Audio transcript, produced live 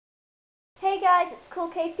guys, it's Cool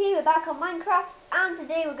KP, we're back on Minecraft, and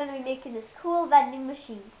today we're going to be making this cool vending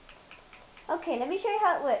machine. Okay, let me show you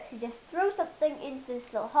how it works. You just throw something into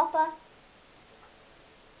this little hopper.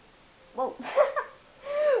 Whoa.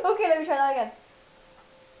 Okay, let me try that again.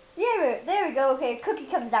 Yeah, there we go. Okay, a cookie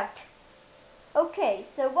comes out. Okay,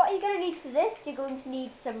 so what you're going to need for this, you're going to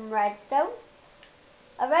need some redstone,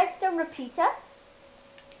 a redstone repeater,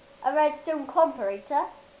 a redstone comparator,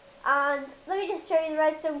 and let me just show you, the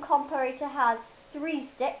redstone comparator has 3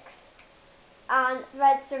 sticks and the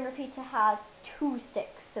redstone repeater has 2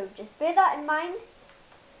 sticks, so just bear that in mind.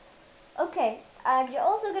 Okay, and you're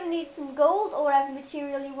also going to need some gold or whatever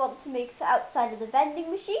material you want to make the outside of the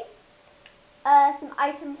vending machine, some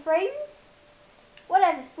item frames,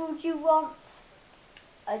 whatever food you want,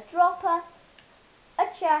 a dropper, a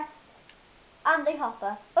chest, and a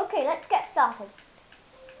hopper. Okay, let's get started.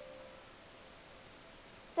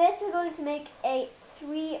 First we're going to make a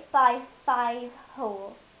 3 by 5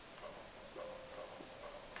 hole.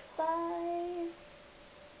 5.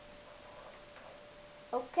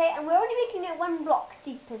 Okay, and we're only making it 1 block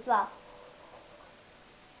deep as well.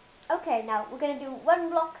 Okay, now we're going to do 1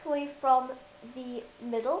 block away from the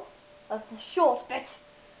middle of the short bit.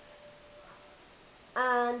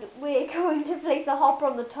 And we're going to place a hopper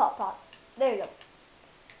on the top part. There we go.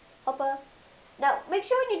 Hopper. Now, make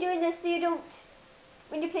sure when you're doing this that you don't,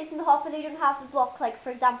 when you're placing the hopper, that you don't have the block, like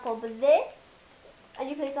for example, but there, and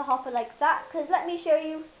you place a hopper like that, because let me show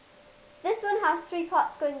you, this one has 3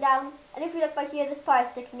 parts going down, and if you look by here, this part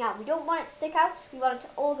is sticking out. We don't want it to stick out, we want it to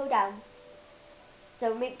all go down.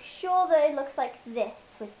 So make sure that it looks like this,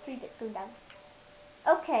 with 3 bits going down.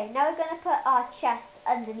 Okay, now we're going to put our chest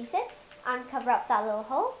underneath it, and cover up that little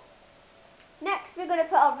hole. Next, we're going to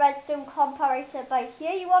put our redstone comparator by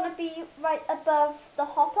here. You want to be right above the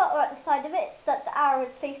hopper or at the side of it so that the arrow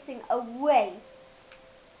is facing away.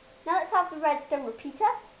 Now let's have the redstone repeater.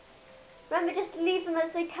 Remember, just leave them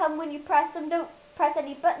as they come when you press them. Don't press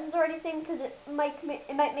any buttons or anything because it might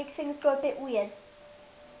make things go a bit weird.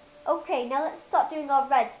 Okay, now let's start doing our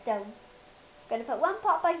redstone. I'm going to put 1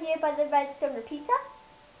 part by here by the redstone repeater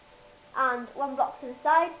and 1 block to the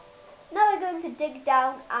side. Now we're going to dig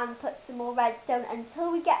down and put some more redstone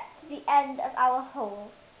until we get to the end of our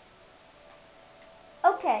hole.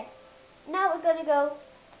 Okay, now we're going to go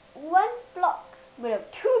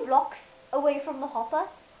 2 blocks away from the hopper,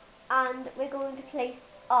 and we're going to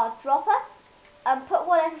place our dropper and put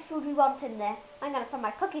whatever food we want in there. I'm going to put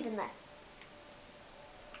my cookies in there.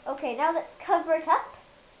 Okay, now let's cover it up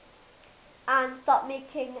and start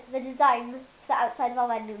making the design for the outside of our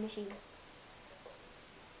vending machine.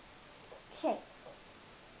 Okay,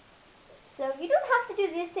 so you don't have to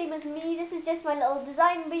do the same as me, this is just my little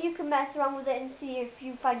design, but you can mess around with it and see if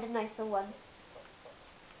you find a nicer one.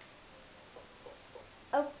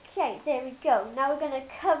 Okay, there we go. Now we're going to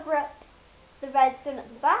cover up the redstone at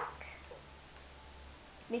the back,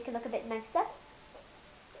 make it look a bit nicer.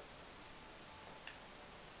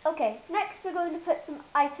 Okay, next we're going to put some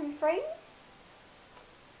item frames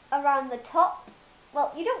around the top.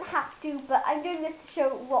 Well, you don't have to, but I'm doing this to show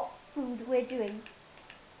what food we're doing.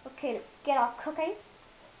 Okay, let's get our cookies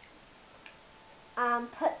and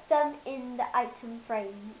put them in the item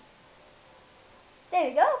frames. There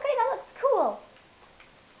we go. Okay, that looks cool.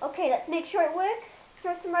 Okay, let's make sure it works.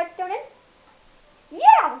 Throw some redstone in.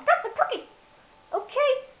 Yeah, we got the cookie.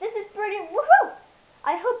 Okay, this is brilliant. Woohoo!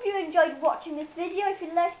 I hope you enjoyed watching this video. If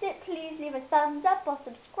you liked it, please leave a thumbs up or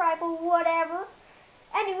subscribe or whatever.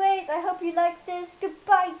 Anyways, I hope you liked this.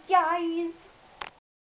 Goodbye, guys.